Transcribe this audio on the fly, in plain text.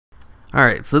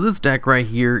Alright, so this deck right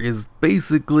here is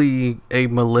basically a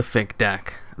Malefic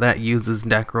deck that uses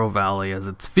Necrovalley as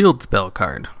its field spell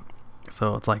card.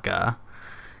 So it's like a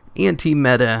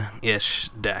anti-meta-ish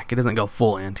deck. It doesn't go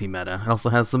full anti-meta. It also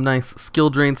has some nice skill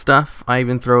drain stuff. I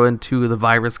even throw in 2 of the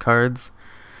virus cards,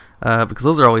 because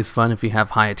those are always fun if you have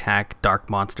high attack dark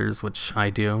monsters, which I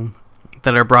do,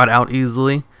 that are brought out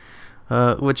easily.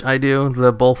 Which I do.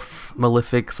 The both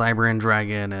Malefic Cyber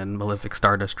Dragon and Malefic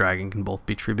Stardust Dragon can both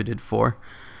be tributed for.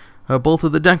 Both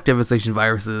of the deck devastation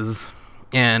viruses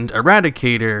and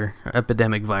Eradicator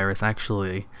Epidemic Virus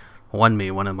actually won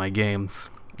me one of my games.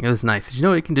 It was nice. Did you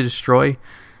know it can destroy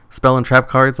spell and trap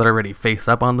cards that already face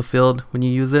up on the field when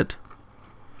you use it?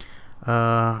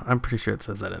 I'm pretty sure it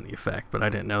says that in the effect, but I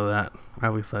didn't know that. I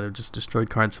always thought it just destroyed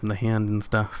cards from the hand and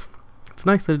stuff. It's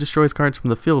nice that it destroys cards from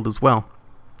the field as well.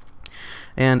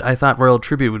 And I thought Royal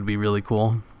Tribute would be really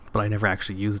cool, but I never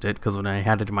actually used it, because when I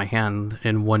had it in my hand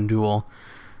in one duel,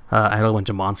 I had a bunch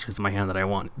of monsters in my hand that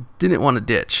I didn't want to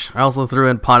ditch. I also threw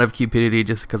in Pot of Cupidity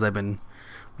just because I've been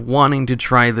wanting to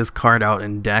try this card out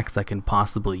in decks that can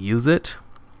possibly use it.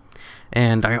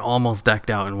 And I almost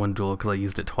decked out in one duel because I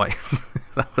used it twice.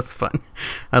 That was fun.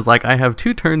 I was like, I have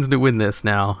 2 turns to win this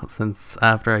now, since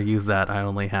after I used that I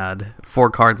only had 4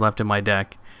 cards left in my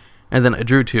deck. And then I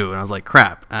drew 2, and I was like,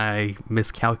 crap, I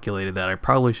miscalculated that. I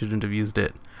probably shouldn't have used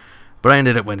it. But I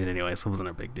ended up winning anyway, so it wasn't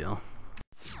a big deal.